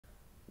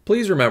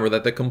Please remember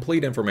that the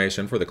complete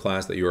information for the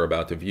class that you are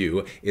about to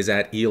view is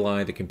at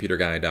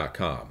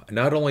elithecomputerguy.com.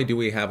 Not only do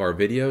we have our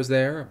videos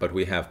there, but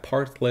we have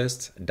part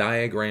lists,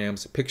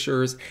 diagrams,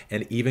 pictures,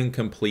 and even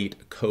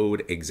complete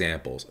code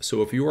examples.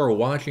 So if you are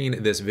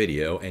watching this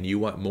video and you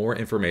want more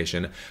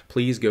information,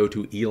 please go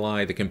to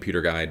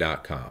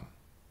elithecomputerguy.com.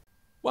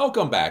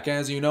 Welcome back.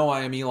 As you know, I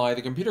am Eli,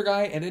 the Computer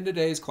Guy, and in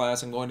today's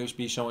class, I'm going to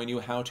be showing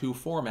you how to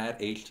format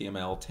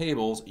HTML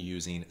tables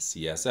using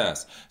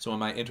CSS. So in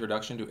my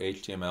Introduction to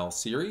HTML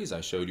series,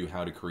 I showed you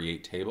how to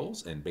create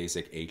tables in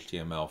basic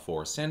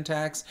HTML4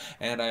 syntax,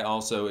 and I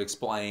also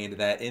explained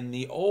that in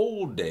the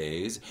old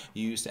days,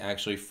 you used to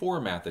actually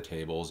format the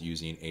tables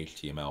using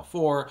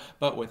HTML4,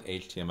 but with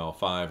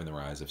HTML5 and the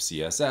rise of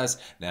CSS,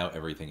 now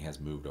everything has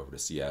moved over to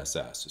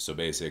CSS. So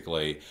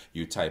basically,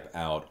 you type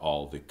out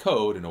all the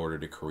code in order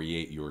to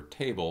create your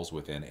tables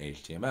within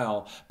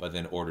HTML, but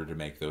then in order to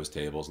make those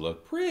tables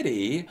look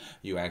pretty,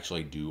 you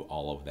actually do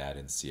all of that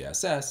in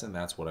CSS, and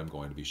that's what I'm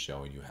going to be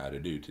showing you how to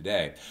do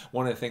today.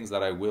 One of the things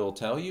that I will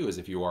tell you is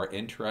if you are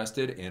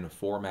interested in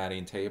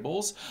formatting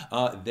tables,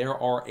 there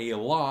are a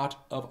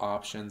lot of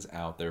options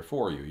out there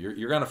for you.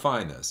 You're going to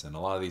find this in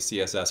a lot of these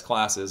CSS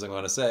classes. I'm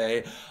going to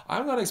say,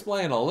 I'm going to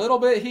explain a little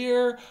bit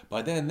here,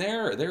 but then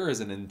there is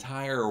an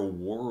entire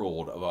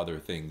world of other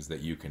things that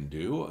you can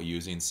do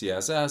using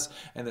CSS,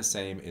 and the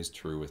same is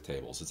true with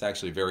tables. It's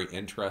actually very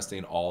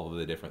interesting, all of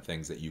the different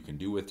things that you can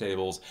do with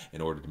tables in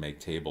order to make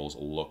tables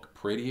look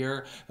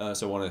prettier.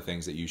 So one of the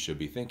things that you should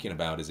be thinking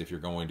about is if you're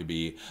going to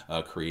be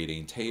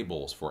creating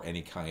tables for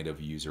any kind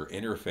of user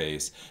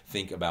interface,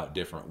 think about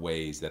different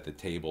ways that the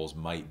tables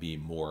might be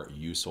more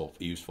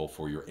useful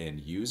for your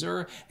end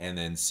user, and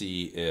then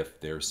see if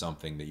there's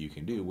something that you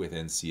can do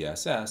within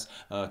CSS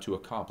to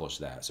accomplish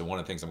that. So one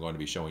of the things I'm going to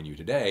be showing you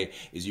today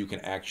is you can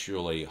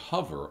actually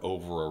hover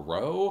over a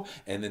row,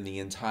 and then the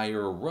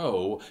entire row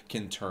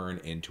can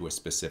turn into a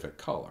specific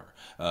color.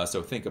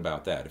 So think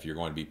about that. If you're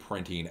going to be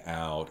printing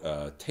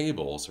out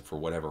tables for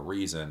whatever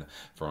reason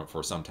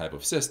for some type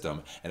of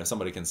system, and if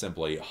somebody can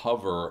simply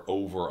hover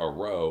over a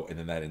row and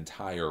then that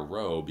entire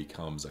row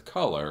becomes a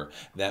color,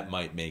 that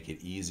might make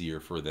it easier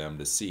for them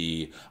to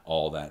see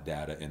all that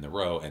data in the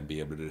row and be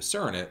able to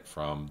discern it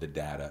from the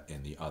data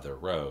in the other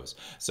rows.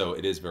 So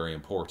it is very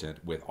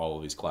important with all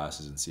of these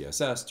classes in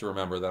CSS to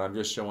remember that I'm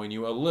just showing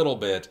you a little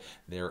bit.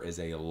 There is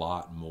a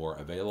lot more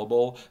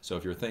available. So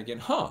if you're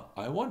thinking,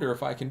 I wonder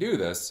if I can do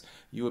this,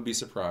 you would be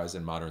surprised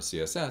in modern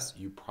CSS,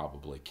 you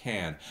probably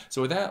can.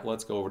 So with that,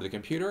 let's go over to the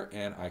computer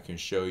and I can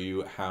show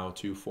you how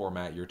to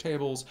format your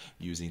tables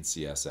using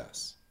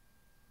CSS.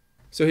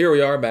 So here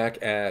we are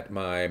back at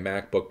my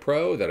MacBook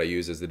Pro that I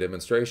use as the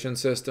demonstration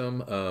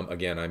system.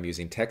 Again, I'm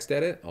using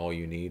TextEdit. All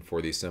you need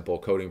for these simple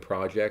coding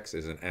projects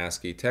is an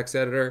ASCII text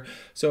editor.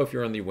 So if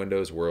you're in the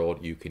Windows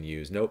world, you can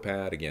use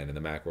Notepad. Again, in the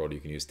Mac world, you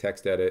can use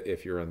TextEdit.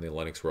 If you're in the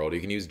Linux world, you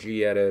can use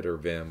gedit or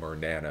Vim or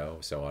Nano,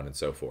 so on and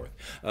so forth.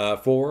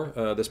 For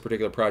this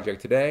particular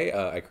project today,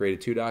 I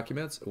created two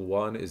documents.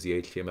 One is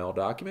the HTML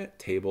document,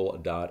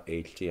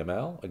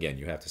 table.html. Again,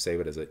 you have to save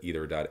it as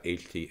either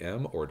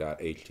 .htm or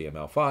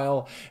 .html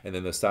file, and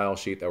then the style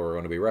sheet that we're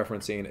going to be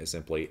referencing is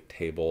simply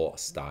table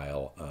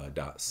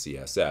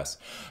style.css.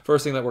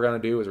 First thing that we're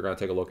going to do is we're going to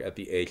take a look at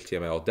the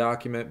HTML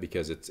document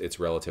because it's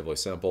relatively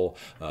simple.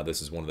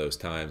 This is one of those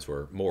times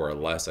where more or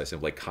less I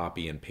simply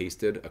copy and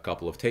pasted a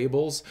couple of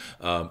tables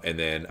and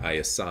then I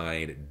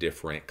assigned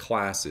different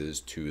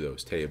classes to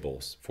those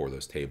tables for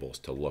those tables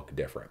to look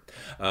different.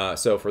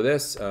 So for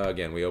this,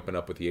 again, we open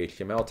up with the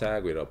HTML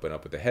tag, we'd open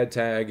up with the head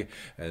tag,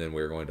 and then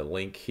we're going to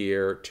link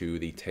here to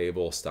the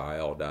table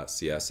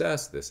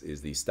style.css. This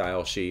is the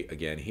style sheet.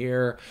 Again,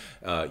 here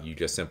you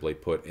just simply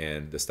put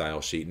in the style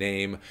sheet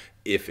name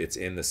if it's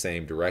in the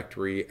same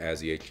directory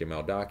as the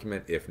HTML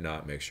document. If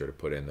not, make sure to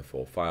put in the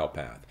full file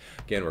path.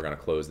 Again, we're going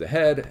to close the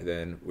head,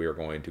 then we're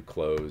going to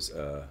close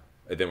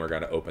then we're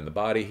going to open the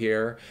body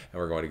here,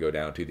 and we're going to go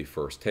down to the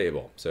first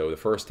table. So the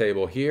first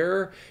table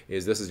here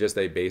this is just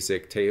a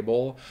basic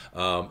table.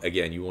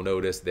 Again, you will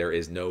notice there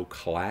is no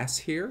class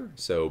here.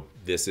 So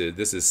this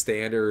is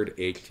standard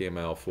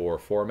HTML4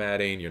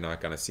 formatting. You're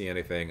not going to see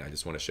anything. I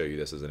just want to show you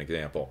this as an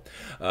example.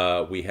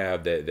 We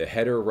have the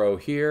header row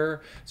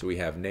here. So we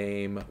have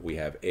name, we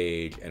have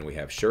age, and we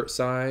have shirt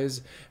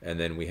size. And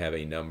then we have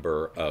a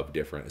number of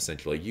different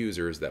essentially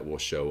users that will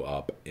show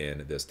up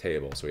in this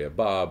table. So we have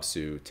Bob,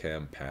 Sue,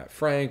 Tim, Pat,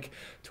 Frank,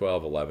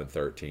 12, 11,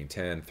 13,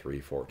 10, 3,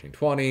 14,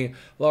 20,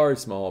 large,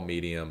 small,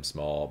 medium,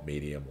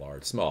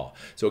 large, small.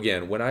 So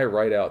again, when I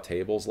write out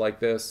tables like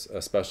this,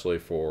 especially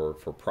for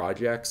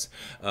projects,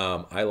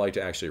 I like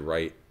to actually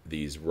write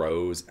these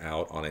rows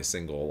out on a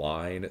single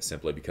line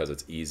simply because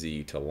it's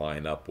easy to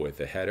line up with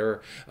the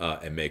header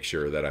and make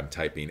sure that I'm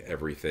typing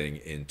everything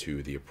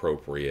into the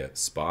appropriate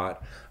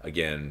spot.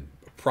 Again,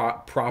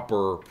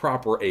 proper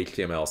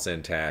HTML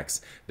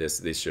syntax,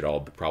 this should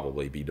all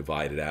probably be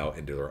divided out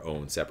into their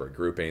own separate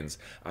groupings.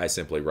 I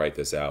simply write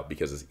this out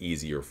because it's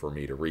easier for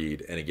me to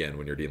read. And again,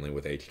 when you're dealing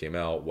with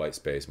HTML, white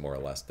space more or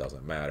less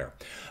doesn't matter.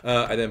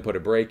 I then put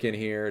a break in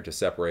here to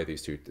separate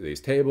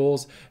these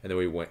tables, and then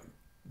we went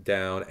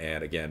down,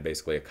 and again,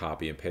 basically a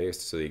copy and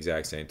paste, so the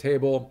exact same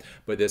table,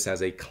 but this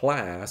has a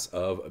class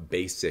of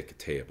basic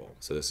table.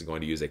 So this is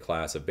going to use a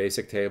class of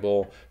basic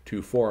table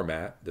to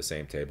format the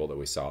same table that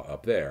we saw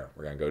up there.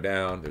 We're going to go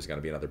down, there's going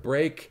to be another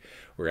break.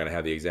 We're going to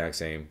have the exact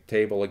same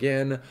table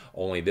again,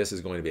 only this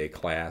is going to be a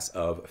class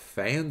of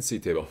fancy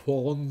table.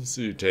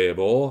 Fancy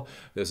table.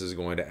 This is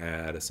going to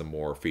add some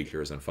more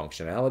features and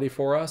functionality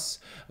for us.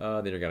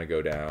 Then you're going to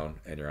go down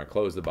and you're going to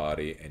close the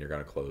body and you're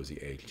going to close the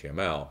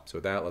HTML. So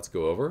with that, let's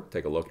go over,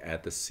 take a look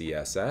at the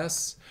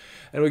CSS.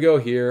 And we go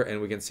here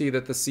and we can see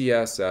that the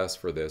CSS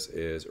for this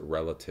is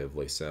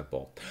relatively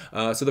simple.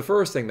 So the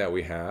first thing that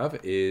we have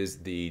is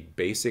the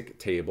basic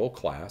table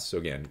class. So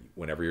again,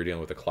 whenever you're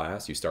dealing with a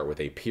class, you start with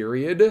a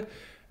period,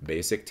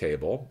 basic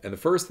table. And the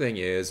first thing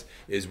is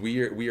we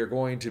are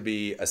going to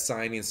be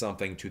assigning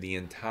something to the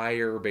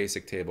entire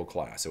basic table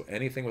class. So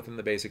anything within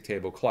the basic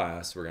table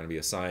class, we're going to be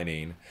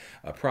assigning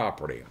a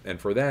property. And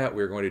for that,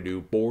 we're going to do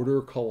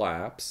border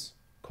collapse,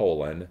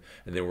 colon,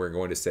 and then we're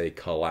going to say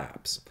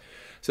collapse.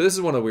 So this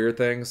is one of the weird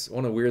things.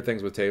 One of the weird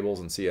things with tables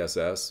and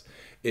CSS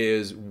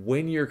is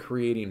when you're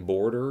creating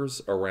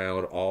borders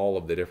around all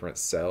of the different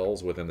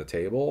cells within the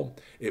table,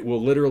 it will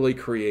literally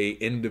create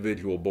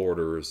individual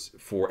borders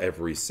for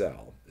every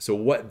cell. So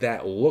what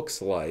that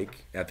looks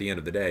like at the end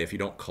of the day, if you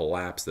don't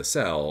collapse the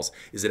cells,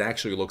 is it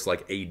actually looks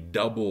like a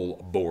double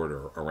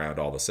border around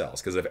all the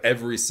cells. Because if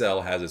every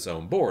cell has its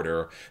own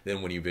border,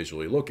 then when you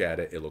visually look at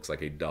it, it looks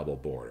like a double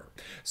border.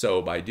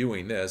 So by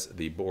doing this,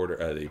 the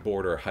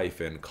border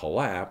hyphen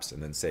collapse,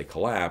 and then say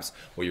collapse,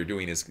 what you're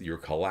doing is you're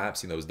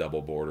collapsing those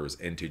double borders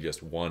into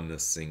just one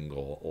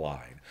single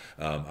line.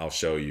 I'll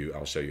show you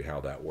how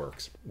that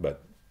works,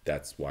 but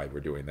that's why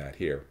we're doing that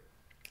here.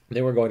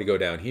 Then we're going to go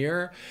down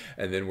here,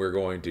 and then we're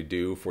going to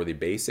do for the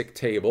basic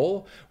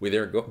table,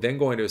 we're then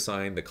going to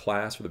assign the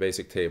class for the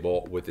basic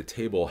table with the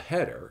table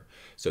header,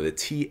 so the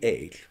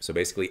TH, so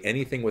basically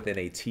anything within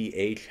a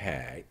TH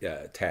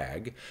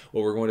tag,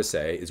 what we're going to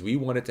say is we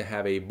want it to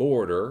have a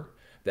border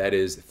that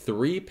is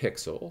 3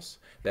 pixels,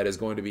 that is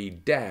going to be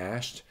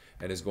dashed,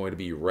 and is going to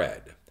be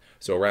red.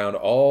 So around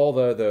all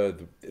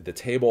the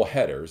table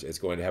headers, it's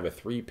going to have a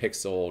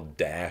 3-pixel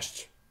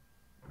dashed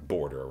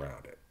border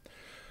around it.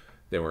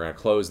 Then we're going to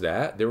close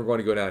that. Then we're going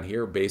to go down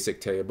here,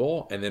 basic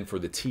table, and then for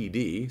the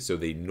TD, so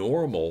the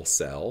normal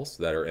cells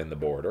that are in the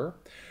border,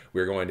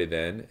 we're going to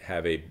then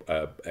have in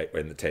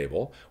the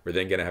table, we're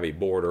then going to have a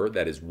border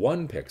that is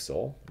 1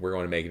 pixel. We're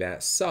going to make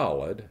that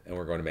solid, and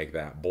we're going to make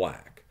that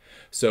black.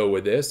 So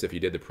with this, if you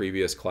did the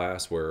previous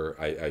class where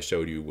I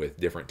showed you with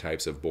different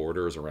types of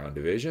borders around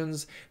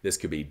divisions, this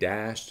could be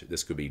dashed,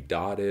 this could be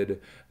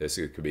dotted, this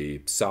could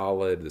be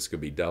solid, this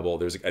could be double.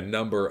 There's a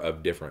number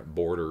of different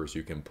borders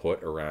you can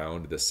put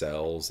around the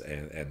cells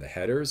and the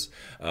headers.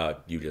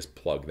 You just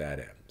plug that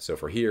in. So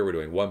for here, we're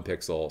doing 1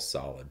 pixel,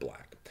 solid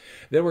black.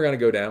 Then we're going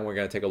to go down, we're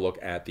going to take a look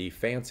at the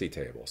fancy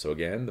table. So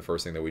again, the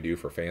first thing that we do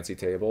for fancy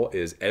table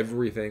is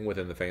everything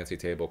within the fancy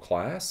table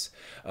class,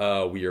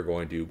 we are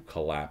going to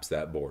collapse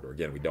that border.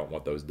 Again, we don't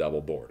want those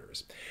double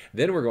borders.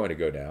 Then we're going to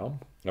go down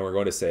and we're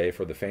going to say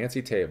for the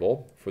fancy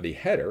table, for the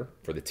header,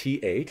 for the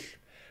TH,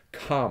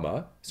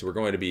 comma, so we're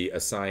going to be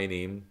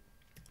assigning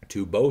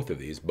to both of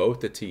these,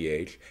 both the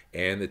TH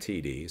and the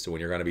TD. So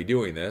when you're going to be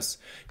doing this,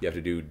 you have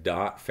to do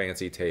dot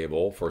fancy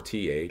table for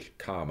TH,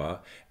 comma,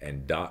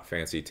 and dot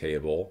fancy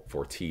table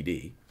for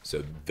TD.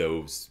 So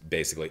those,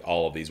 basically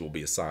all of these will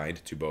be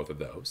assigned to both of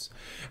those.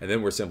 And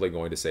then we're simply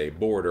going to say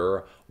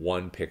border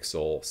 1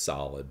 pixel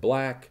solid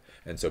black.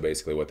 And so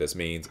basically what this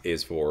means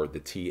is for the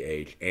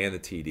TH and the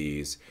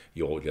TDs,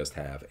 you'll just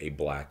have a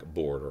black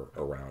border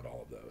around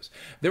all of those.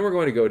 Then we're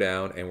going to go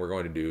down and we're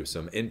going to do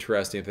some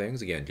interesting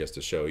things, again, just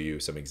to show you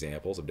some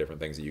examples of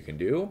different things that you can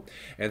do.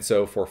 And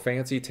so for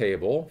fancy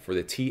table, for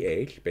the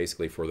TH,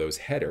 basically for those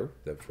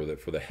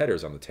for the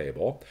headers on the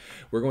table,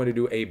 we're going to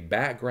do a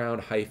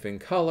background hyphen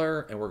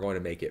color and we're going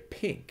to make it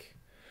pink.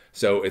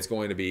 So it's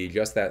going to be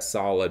just that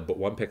solid, but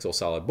 1 pixel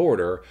solid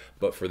border,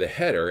 but for the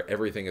header,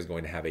 everything is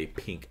going to have a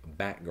pink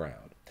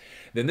background.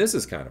 Then this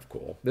is kind of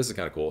cool. This is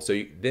kind of cool.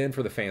 So then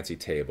for the fancy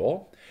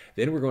table,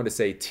 then we're going to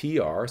say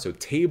TR, so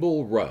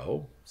table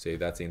row, say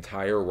that's the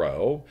entire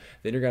row.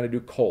 Then you're going to do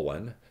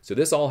colon. So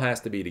this all has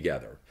to be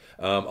together.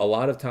 A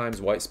lot of times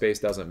white space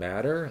doesn't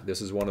matter. This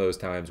is one of those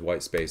times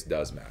white space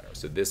does matter.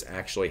 So this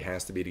actually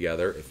has to be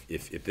together.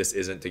 If this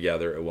isn't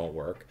together, it won't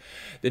work.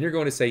 Then you're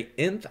going to say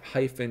nth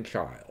hyphen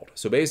child.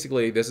 So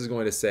basically this is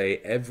going to say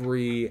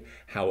every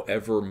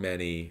however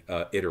many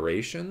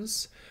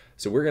iterations.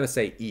 So we're going to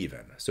say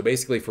even. So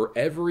basically for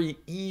every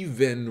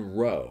even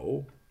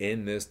row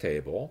in this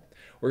table,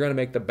 we're going to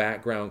make the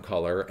background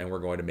color and we're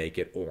going to make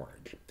it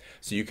orange.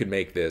 So you can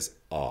make this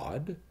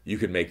odd, you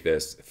can make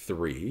this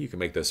 3, you can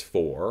make this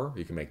 4,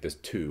 you can make this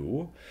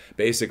 2.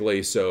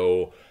 Basically,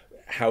 so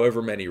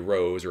however many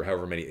rows or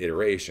however many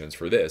iterations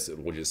for this,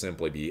 it will just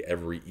simply be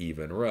every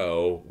even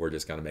row, we're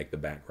just going to make the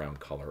background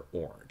color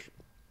orange.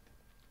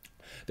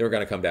 Then we're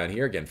going to come down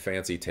here again,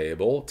 fancy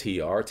table,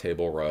 tr,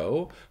 table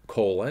row,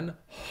 colon,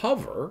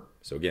 hover.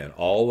 So again,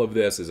 all of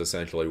this is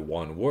essentially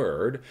one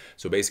word.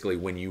 So basically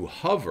when you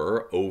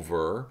hover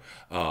over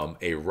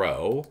a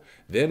row,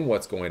 then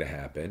what's going to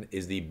happen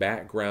is the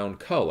background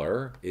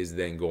color is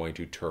then going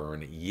to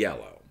turn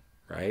yellow,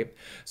 right?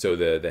 So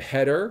the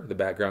header, the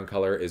background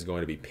color is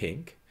going to be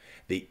pink.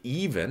 The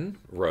even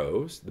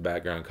rows, the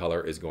background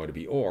color is going to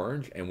be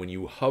orange. And when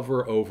you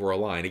hover over a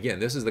line, again,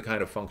 this is the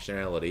kind of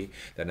functionality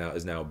that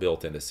is now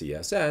built into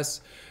CSS.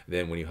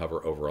 Then when you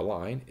hover over a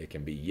line, it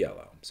can be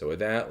yellow. So with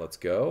that, let's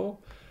go.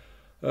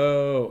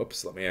 Oh,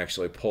 oops, let me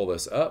actually pull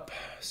this up.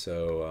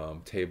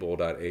 So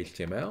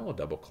table.html,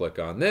 double click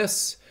on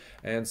this.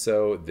 And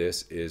so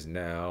this is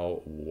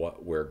now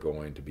what we're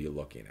going to be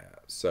looking at.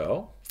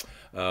 So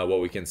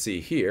what we can see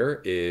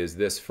here is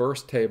this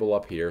first table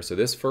up here. So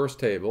this first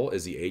table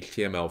is the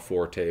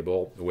HTML4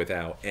 table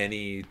without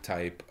any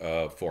type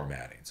of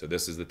formatting. So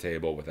this is the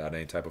table without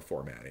any type of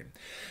formatting.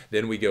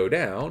 Then we go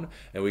down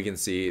and we can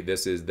see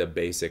this is the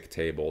basic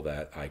table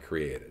that I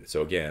created.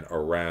 So again,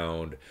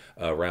 around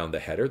the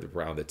header,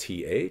 around the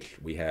TH,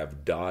 we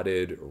have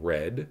dotted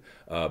red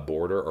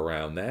border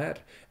around that.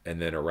 And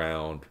then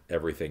around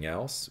everything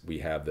else, we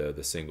have the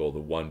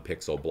 1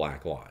 pixel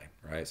black line.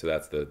 Right, so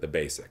that's the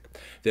basic.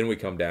 Then we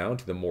come down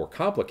to the more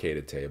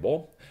complicated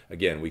table.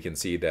 Again, we can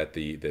see that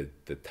the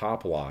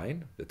top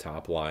line, the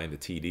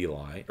TD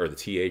line, or the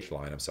TH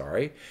line, I'm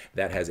sorry,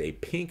 that has a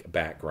pink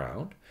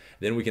background.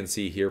 Then we can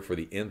see here for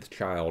the nth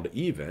child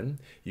even,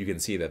 you can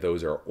see that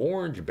those are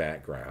orange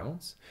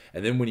backgrounds.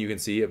 And then when you can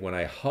see it, when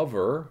I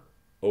hover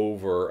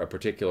over a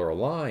particular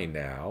line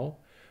now,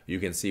 you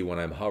can see when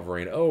I'm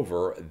hovering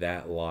over,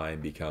 that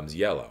line becomes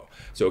yellow.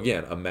 So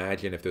again,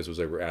 imagine if this was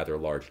a rather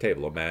large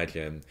table.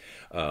 Imagine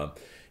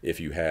if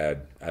you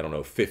had, I don't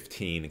know,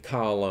 15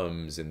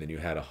 columns and then you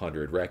had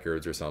 100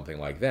 records or something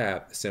like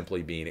that.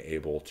 Simply being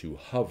able to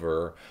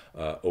hover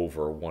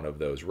over one of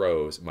those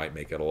rows might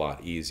make it a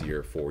lot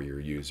easier for your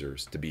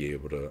users to be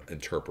able to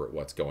interpret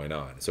what's going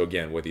on. So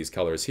again, with these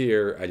colors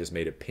here, I just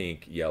made it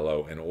pink,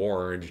 yellow, and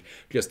orange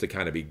just to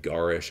kind of be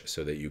garish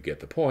so that you get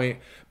the point,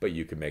 but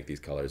you can make these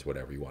colors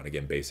whatever you want.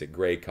 Again, basic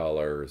gray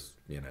colors,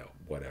 you know,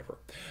 whatever.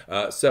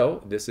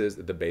 So this is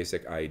the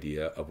basic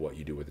idea of what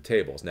you do with the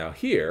tables. Now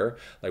here,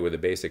 like with the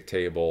basic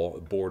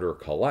table border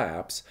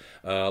collapse,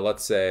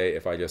 let's say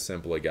if I just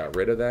simply got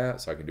rid of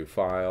that, so I can do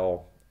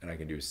File, and I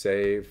can do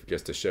Save,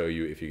 just to show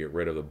you if you get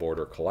rid of the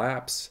border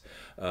collapse.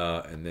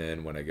 And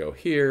then when I go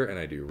here and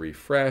I do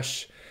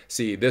refresh,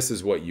 see, this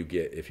is what you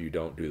get if you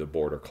don't do the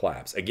border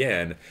collapse.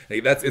 Again,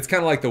 it's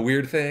kind of like the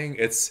weird thing.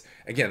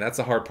 Again, that's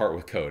the hard part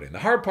with coding. The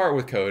hard part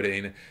with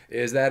coding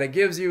is that it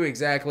gives you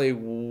exactly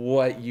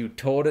what you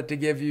told it to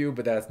give you,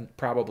 but that's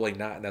probably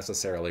not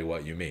necessarily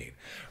what you mean,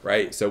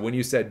 right? So when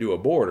you said do a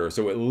border,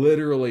 so it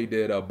literally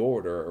did a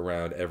border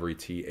around every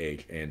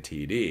TH and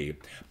TD,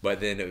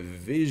 but then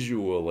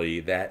visually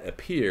that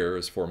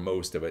appears for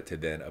most of it to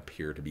then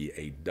appear to be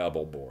a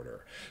double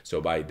border.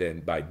 So by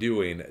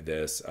doing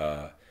this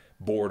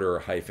border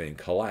hyphen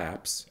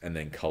collapse and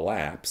then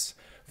collapse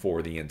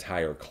for the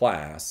entire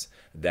class,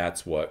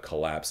 that's what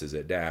collapses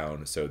it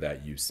down so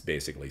that you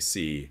basically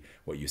see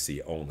what you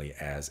see only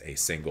as a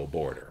single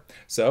border.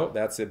 So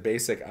that's a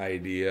basic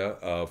idea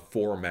of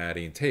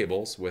formatting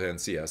tables within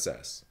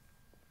CSS.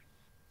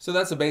 So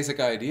that's a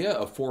basic idea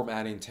of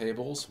formatting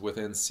tables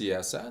within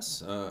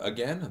CSS.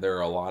 Again, there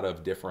are a lot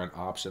of different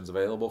options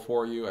available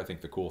for you. I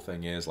think the cool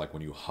thing is, like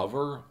when you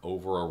hover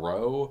over a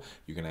row,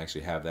 you can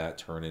actually have that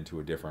turn into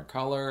a different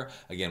color.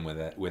 Again,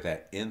 with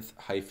that nth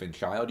hyphen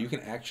child, you can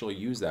actually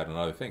use that in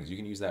other things. You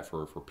can use that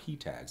for p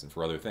tags and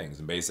for other things.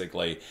 And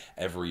basically,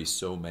 every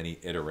so many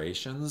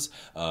iterations,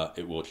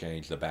 it will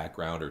change the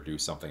background or do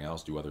something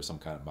else, do some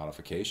kind of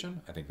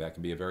modification. I think that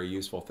can be a very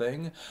useful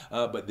thing.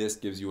 But this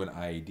gives you an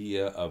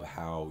idea of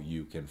how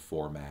you can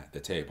format the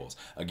tables.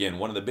 Again,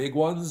 one of the big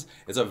ones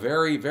is a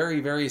very,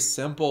 very, very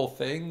simple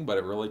thing, but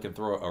it really can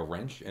throw a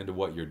wrench into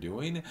what you're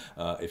doing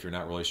if you're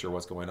not really sure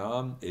what's going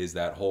on, is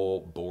that whole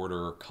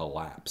border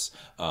collapse.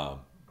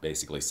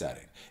 Basically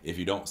setting. If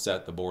you don't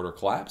set the border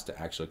collapse to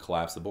actually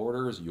collapse the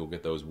borders, you'll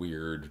get those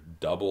weird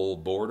double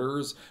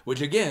borders,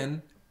 which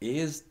again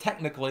is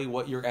technically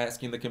what you're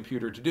asking the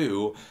computer to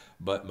do,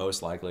 but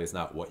most likely it's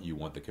not what you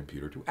want the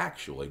computer to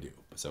actually do.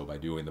 So by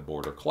doing the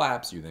border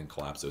collapse, you then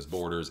collapse those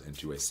borders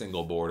into a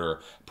single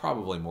border,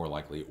 probably more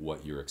likely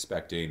what you're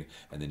expecting,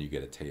 and then you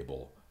get a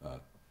table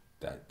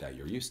that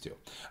you're used to.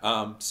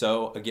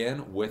 So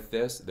again, with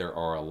this, there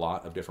are a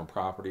lot of different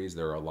properties.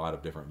 There are a lot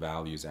of different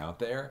values out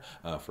there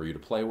for you to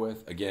play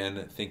with.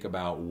 Again, think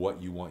about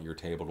what you want your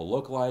table to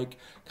look like.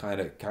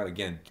 Kind of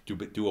again,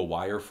 do a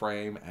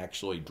wireframe,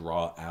 actually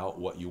draw out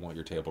what you want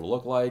your table to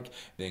look like,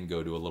 then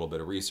go do a little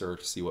bit of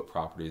research, see what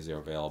properties are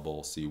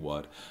available, see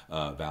what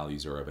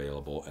values are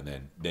available,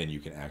 and then you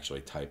can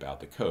actually type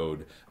out the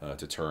code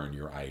to turn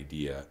your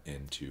idea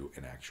into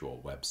an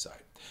actual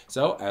website.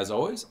 So, as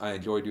always, I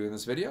enjoyed doing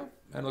this video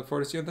and look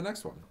forward to seeing you in the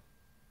next one.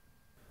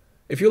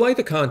 If you like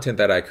the content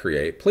that I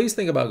create, please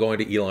think about going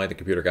to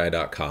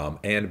eliTheComputerGuy.com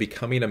and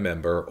becoming a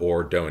member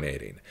or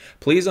donating.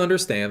 Please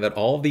understand that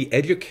all of the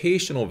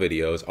educational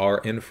videos are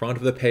in front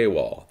of the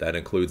paywall. That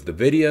includes the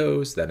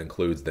videos, that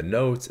includes the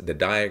notes, the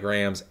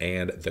diagrams,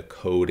 and the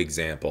code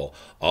example.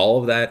 All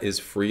of that is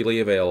freely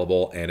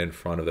available and in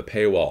front of the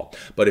paywall.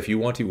 But if you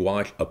want to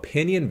watch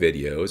opinion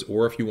videos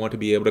or if you want to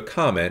be able to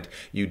comment,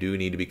 you do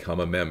need to become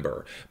a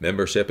member.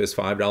 Membership is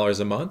 $5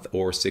 a month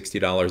or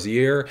 $60 a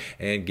year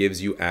and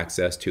gives you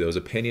access to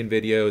those opinion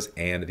videos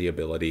and the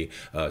ability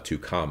to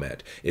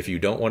comment. If you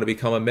don't want to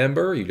become a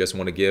member, you just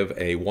want to give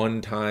a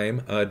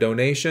one-time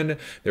donation,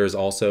 there's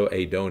also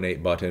a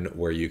donate button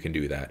where you can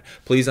do that.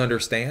 Please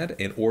understand,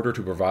 in order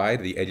to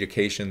provide the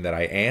education that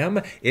I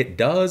am, it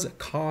does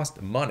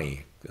cost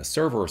money.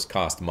 Servers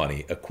cost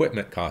money,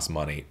 equipment costs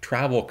money,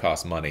 travel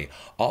costs money.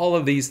 All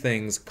of these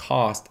things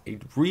cost a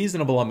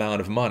reasonable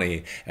amount of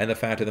money, and the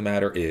fact of the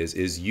matter is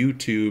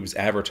YouTube's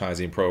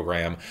advertising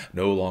program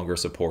no longer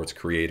supports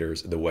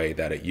creators the way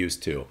that it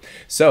used to.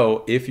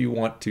 So if you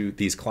want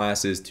these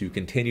classes to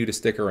continue to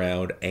stick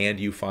around and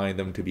you find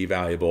them to be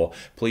valuable,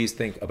 please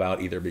think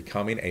about either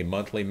becoming a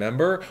monthly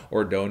member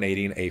or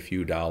donating a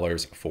few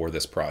dollars for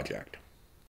this project.